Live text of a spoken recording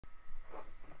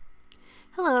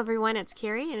Hello everyone, it's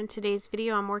Carrie, and in today's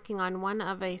video I'm working on one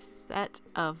of a set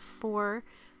of 4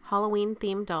 Halloween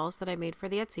themed dolls that I made for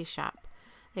the Etsy shop.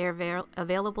 They are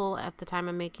available at the time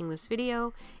I'm making this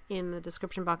video. In the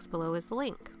description box below is the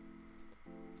link.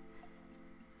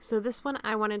 So this one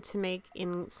I wanted to make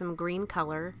in some green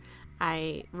color.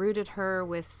 I rooted her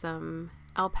with some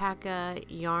alpaca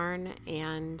yarn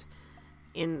and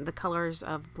in the colors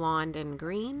of blonde and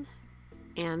green,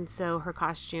 and so her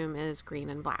costume is green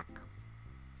and black.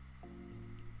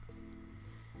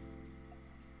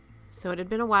 So it had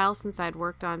been a while since I'd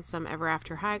worked on some Ever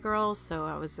After High Girls, so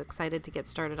I was excited to get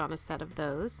started on a set of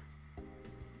those.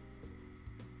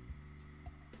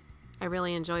 I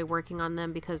really enjoy working on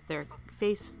them because their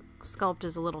face sculpt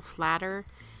is a little flatter,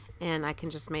 and I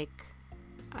can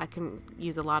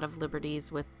use a lot of liberties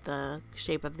with the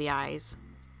shape of the eyes.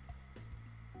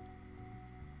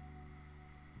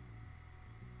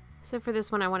 So for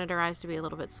this one I wanted her eyes to be a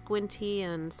little bit squinty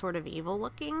and sort of evil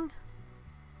looking.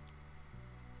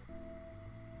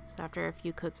 So after a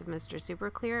few coats of Mr. Super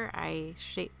Clear, I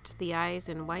shaped the eyes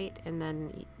in white and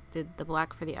then did the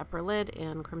black for the upper lid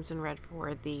and crimson red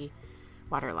for the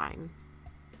waterline.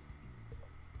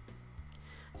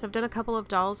 So I've done a couple of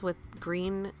dolls with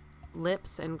green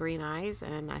lips and green eyes,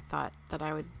 and I thought that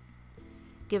I would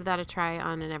give that a try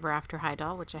on an Ever After High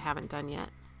doll, which I haven't done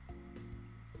yet.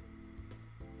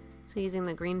 So using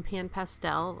the green pan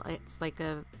pastel, it's like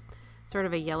a sort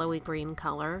of a yellowy green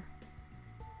color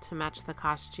to match the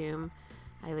costume.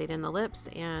 I laid in the lips,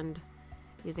 and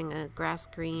using a grass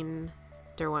green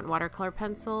Derwent watercolor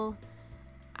pencil,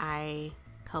 I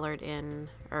colored in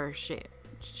or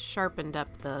sharpened up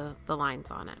the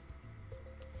lines on it.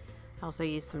 I also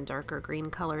used some darker green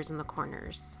colors in the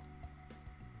corners.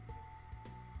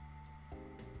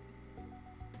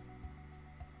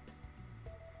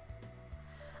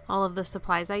 All of the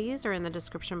supplies I use are in the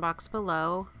description box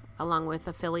below, along with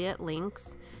affiliate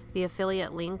links. The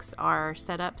affiliate links are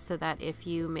set up so that if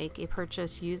you make a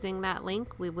purchase using that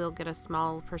link, we will get a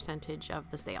small percentage of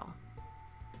the sale.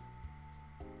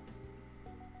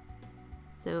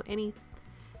 So any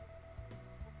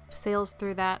sales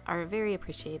through that are very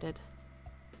appreciated.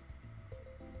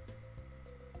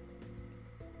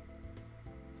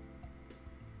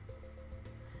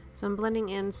 So I'm blending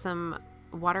in some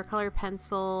watercolor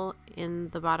pencil in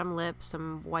the bottom lip,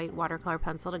 some white watercolor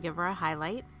pencil to give her a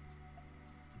highlight.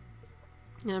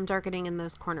 And I'm darkening in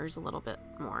those corners a little bit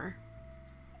more.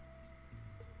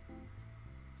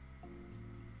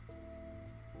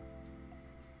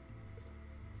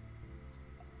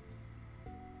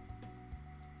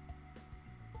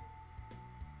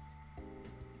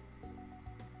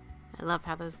 I love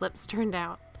how those lips turned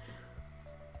out.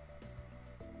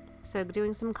 So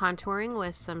doing some contouring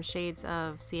with some shades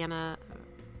of sienna,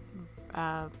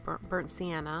 burnt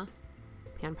sienna,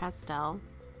 pan pastel.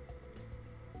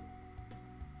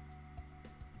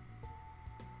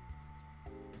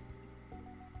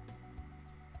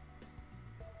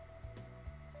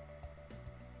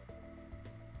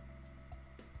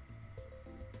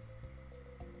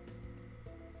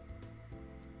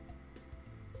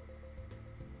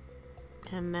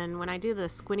 And then when I do the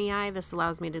squinty eye, this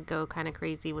allows me to go kind of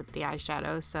crazy with the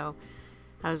eyeshadow, so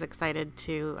I was excited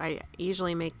to, I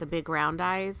usually make the big round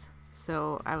eyes,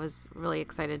 so I was really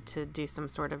excited to do some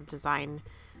sort of design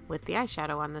with the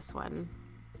eyeshadow on this one.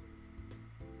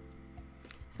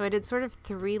 So I did sort of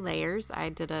 3 layers. I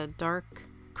did a dark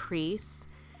crease,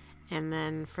 and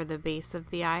then for the base of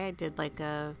the eye I did like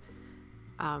a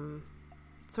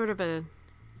sort of a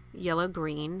yellow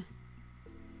green,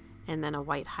 and then a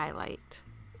white highlight,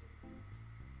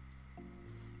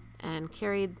 and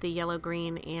carried the yellow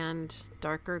green and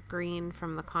darker green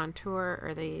from the contour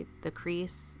or the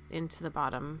crease into the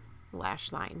bottom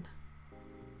lash line.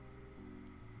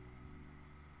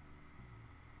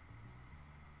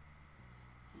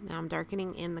 Now I'm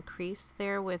darkening in the crease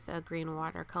there with a green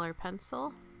watercolor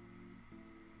pencil.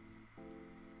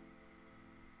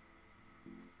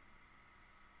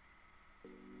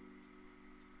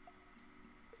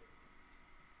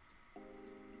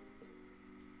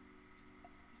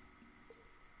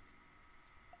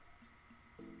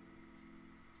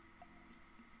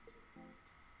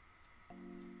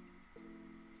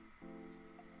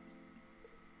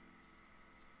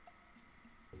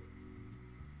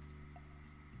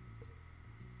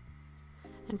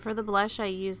 And for the blush, I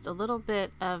used a little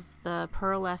bit of the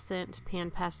pearlescent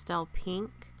pan pastel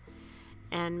pink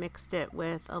and mixed it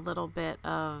with a little bit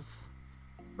of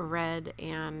red,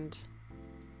 and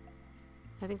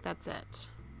I think that's it.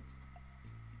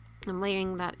 I'm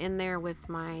laying that in there with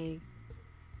my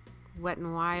Wet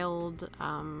n Wild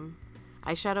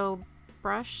eyeshadow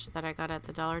brush that I got at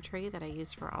the Dollar Tree that I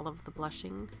use for all of the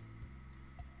blushing.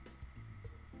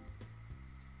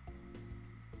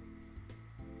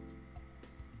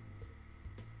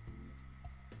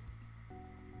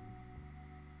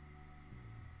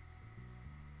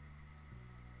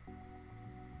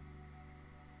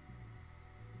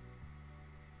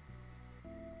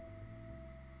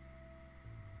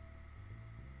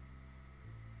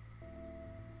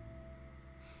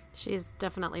 She's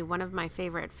definitely one of my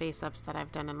favorite face-ups that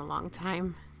I've done in a long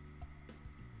time.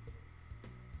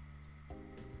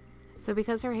 So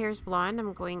because her hair is blonde,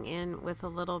 I'm going in with a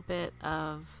little bit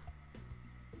of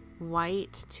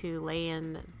white to lay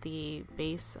in the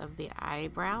base of the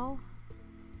eyebrow.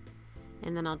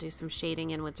 And then I'll do some shading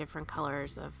in with different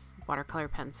colors of watercolor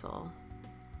pencil.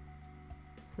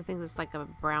 So I think this is like a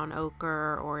brown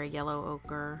ochre or a yellow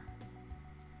ochre.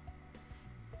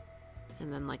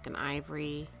 And then like an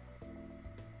ivory.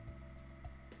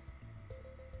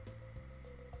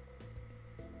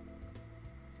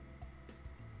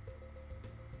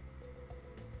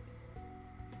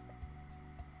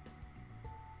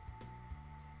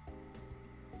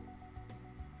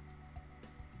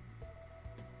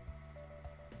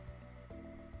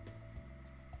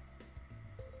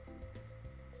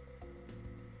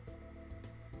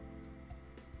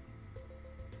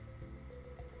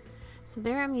 So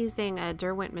there I'm using a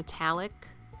Derwent metallic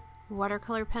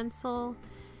watercolor pencil.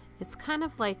 It's kind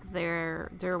of like their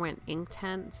Derwent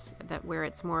Inktense, that where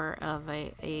it's more of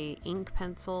a ink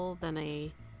pencil than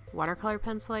a watercolor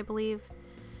pencil, I believe.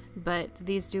 But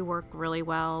these do work really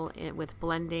well with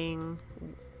blending.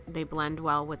 They blend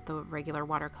well with the regular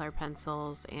watercolor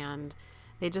pencils, and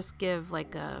they just give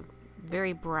like a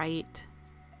very bright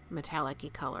metallic-y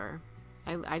color.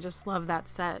 I just love that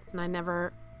set, and I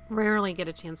rarely get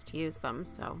a chance to use them,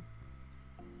 so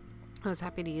I was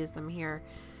happy to use them here.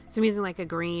 So I'm using like a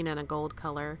green and a gold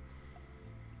color.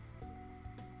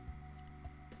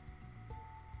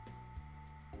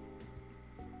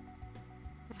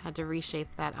 I had to reshape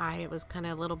that eye. It was kind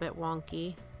of a little bit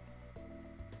wonky.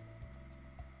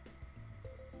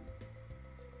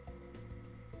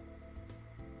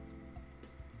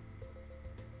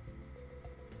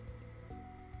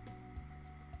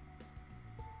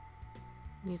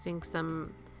 Using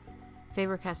some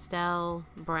Faber Castell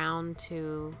brown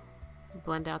to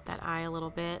blend out that eye a little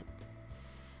bit.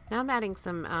 Now I'm adding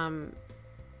some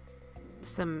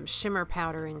shimmer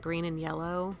powder in green and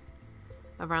yellow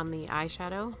around the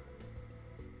eyeshadow.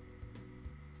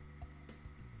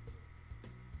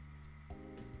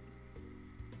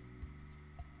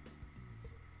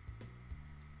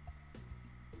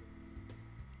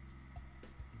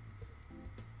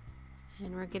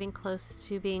 And we're getting close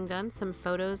to being done. Some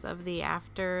photos of the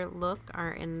after look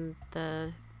are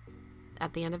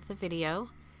at the end of the video.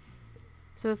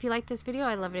 So if you like this video,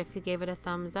 I'd love it if you gave it a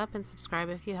thumbs up and subscribe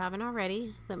if you haven't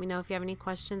already. Let me know if you have any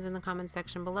questions in the comment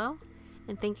section below.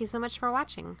 And thank you so much for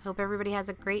watching. Hope everybody has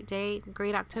a great day,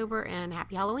 great October, and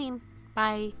happy Halloween.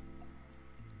 Bye.